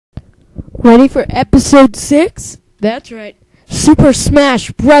Ready for episode 6? That's right. Super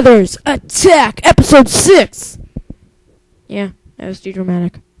Smash Brothers Attack Episode 6! Yeah, that was too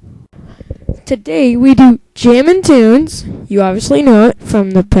dramatic. Today we do Jammin Tunes. You obviously know it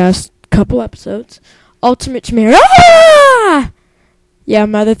from the past couple episodes. Ultimate Chimera. Ah! Yeah,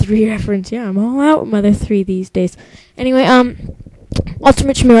 Mother 3 reference. Yeah, I'm all out Mother 3 these days. Anyway,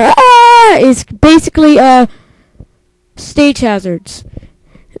 Ultimate Chimera is basically stage hazards.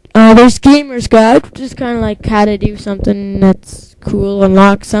 There's Gamer's Guide, which is kind of like how to do something that's cool,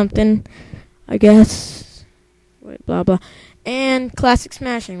 unlock something, I guess. Wait, blah blah. And Classic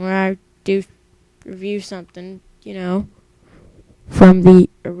Smashing, where I do review something, you know, from the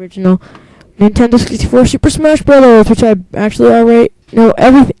original Nintendo 64 Super Smash Brothers, which I actually already know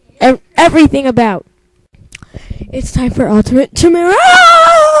everything about. It's time for Ultimate Chimera!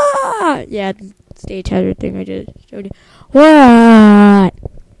 Yeah, the stage hazard thing I just showed you. What?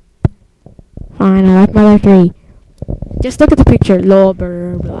 Fine, I like Mother 3. Just look at the picture. Lol,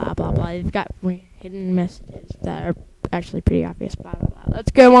 blah, blah, blah. It's got hidden messages that are actually pretty obvious. Blah, blah, blah. Let's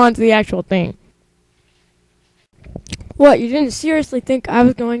go on to the actual thing. What, you didn't seriously think I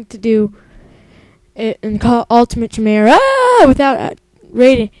was going to do it and call Ultimate Chimera without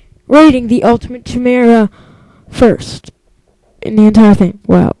rating the Ultimate Chimera first in the entire thing?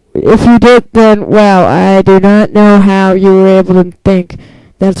 Wow. If you did, then, wow, I do not know how you were able to think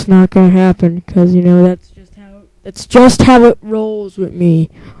that's not going to happen, because, you know, that's just how it rolls with me.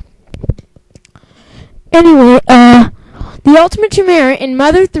 Anyway, the Ultimate Chimera in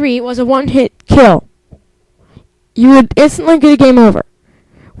Mother 3 was a one-hit kill. You would instantly get a game over.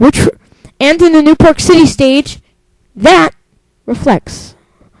 And in the New Park City stage, that reflects.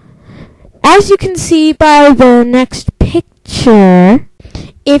 As you can see by the next picture,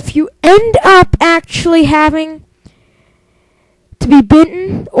 if you end up actually having to be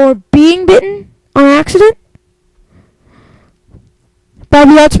bitten or being bitten on accident by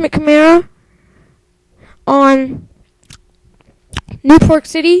the Ultimate Chimera on New Park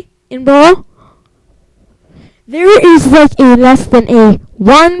City in Brawl, there is like a less than a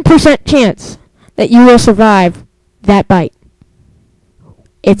 1% chance that you will survive that bite.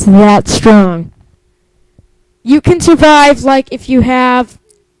 It's that strong. You can survive, like, if you have,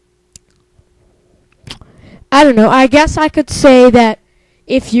 I don't know, I guess I could say that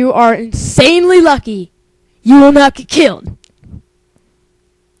if you are insanely lucky, you will not get killed.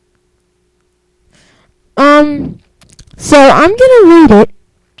 So I'm gonna read it.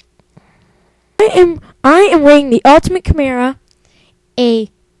 I am rating the Ultimate Chimera a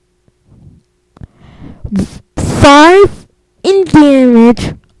 5 in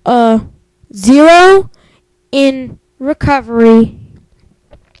damage, 0 in recovery,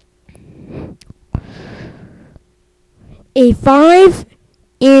 a 5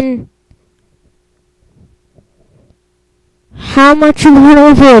 in how much you want to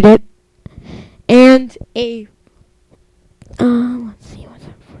avoid it, and a let's see what's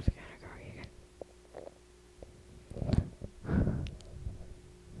that fourth category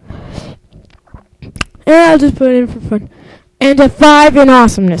again. I'll just put it in for fun. And a 5 in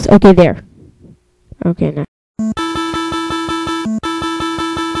awesomeness. Okay, there. Okay, now.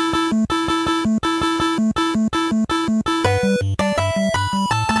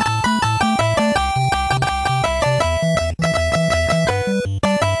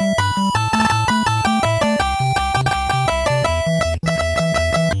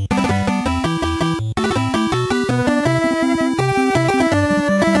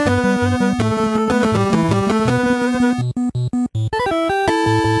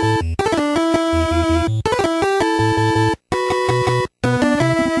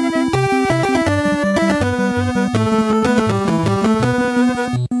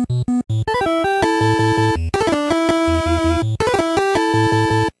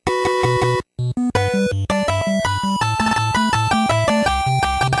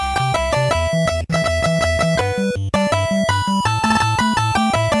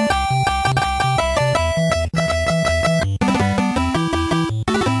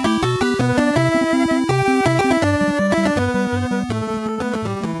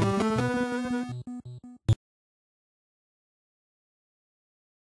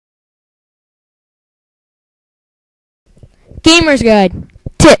 Gamer's Guide.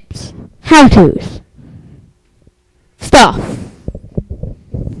 Tips. How-tos. Stuff.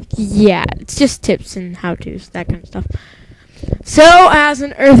 Yeah, it's just tips and how-tos, that kind of stuff. So, as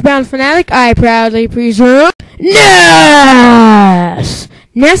an Earthbound fanatic, I proudly present Ness!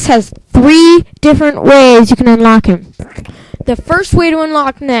 Ness has 3 different ways you can unlock him. The first way to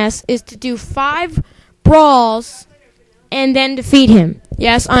unlock Ness is to do 5 brawls and then defeat him.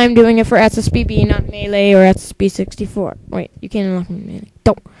 Yes, I'm doing it for SSBB, not Melee or SSB64. Wait, you can't unlock Melee.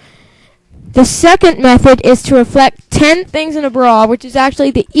 Don't. The second method is to reflect 10 things in a Brawl, which is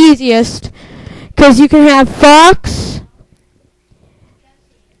actually the easiest, because you can have Fox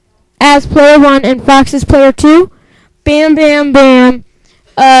as player 1 and Fox as player 2. Bam, bam, bam.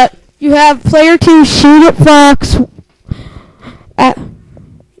 You have player 2 shoot at Fox,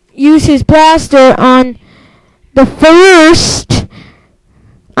 use his blaster on the first,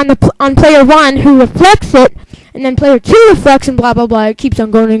 on player 1 who reflects it, and then player 2 reflects and blah blah blah. It keeps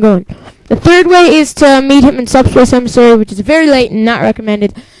on going and going. The third way is to meet him in Subspace Emissary, which is very late and not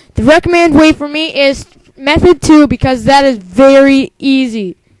recommended. The recommended way for me is method 2, because that is very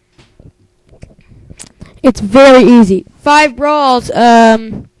easy. It's very easy. 5 brawls,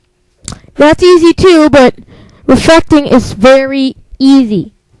 that's easy too, but reflecting is very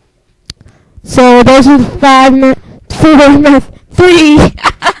easy. So those are the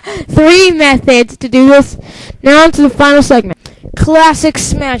three methods to do this. Now on to the final segment. Classic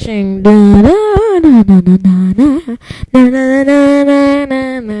smashing.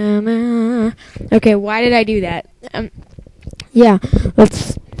 Okay, why did I do that? Yeah,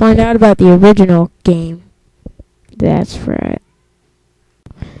 let's find out about the original game. That's right.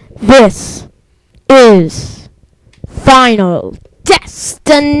 This is Final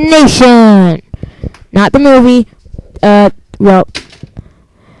Destination. Not the movie. Well,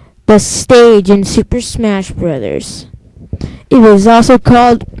 the stage in Super Smash Brothers. It is also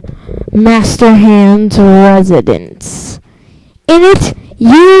called Master Hand's Residence. In it,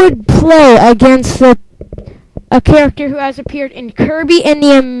 you would play against a character who has appeared in Kirby and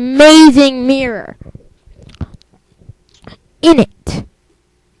the Amazing Mirror. In it.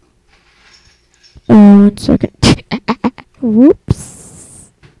 1 second. Whoops.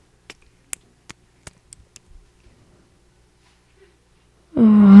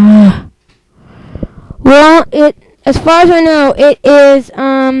 Well, as far as I know, it is,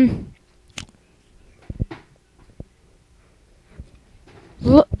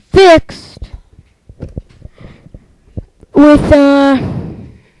 fixed with,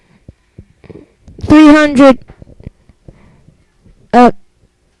 300,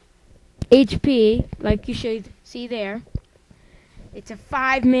 HP, like you should see there. It's a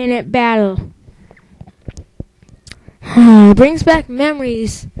 5-minute battle. Brings back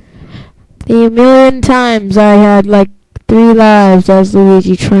memories. The million times I had like 3 lives as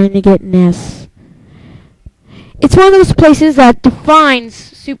Luigi trying to get Ness. It's one of those places that defines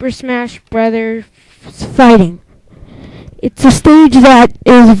Super Smash Brothers fighting. It's a stage that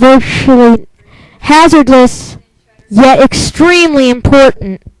is virtually hazardless, yet extremely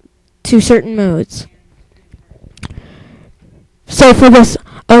important to certain modes. So for this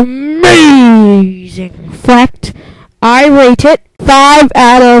amazing fact, I rate it 5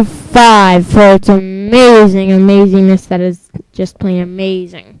 out of 5 for its amazingness that is just plain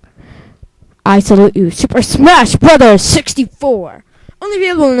amazing. I salute you. Super Smash Brothers 64. Only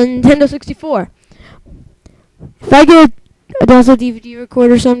available on Nintendo 64. If I get a Nazo DVD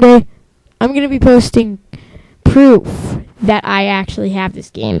recorder someday, I'm going to be posting proof that I actually have this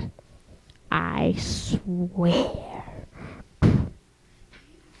game. I swear.